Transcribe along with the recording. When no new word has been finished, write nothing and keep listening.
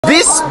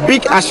this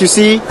big, as you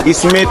see,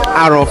 is made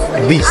out of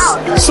this.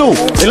 So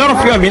a lot of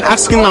you have been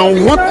asking now,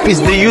 what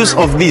is the use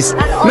of this?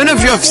 Many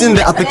of you have seen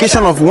the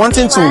application of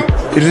wanting to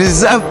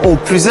reserve or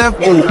preserve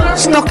or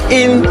stock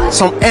in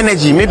some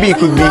energy. Maybe it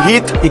could be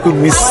heat, it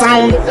could be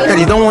sound that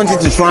you don't want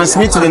it to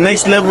transmit to the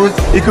next level,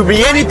 it could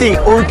be anything,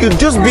 or it could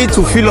just be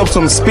to fill up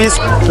some space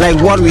like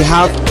what we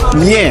have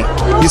here.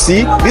 You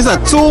see, these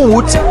are two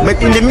wood,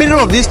 but in the middle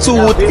of these two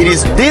wood, it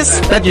is this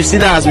that you see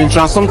that has been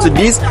transformed to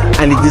this,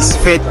 and it is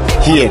fed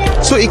here.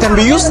 So it can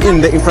be used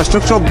in the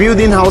infrastructure,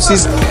 building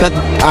houses that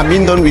are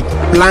being done with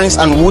planks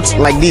and woods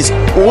like this,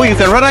 or you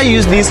can rather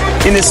use this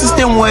in a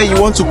system where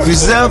you want to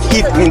preserve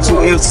heat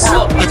into a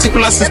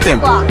particular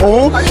system,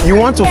 or you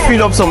want to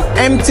fill up some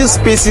empty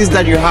spaces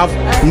that you have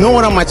no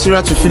other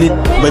material to fill it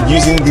but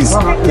using this.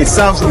 It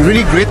sounds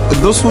really great.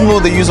 Those who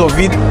know the use of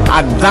it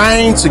are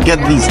dying to get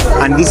this,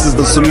 and this is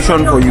the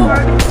solution for you.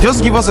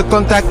 Just give us a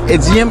contact, a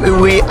DM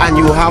away, and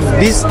you have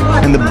this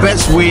in the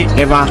best way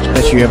ever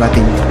that you ever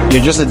think.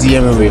 You're just a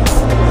DM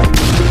away.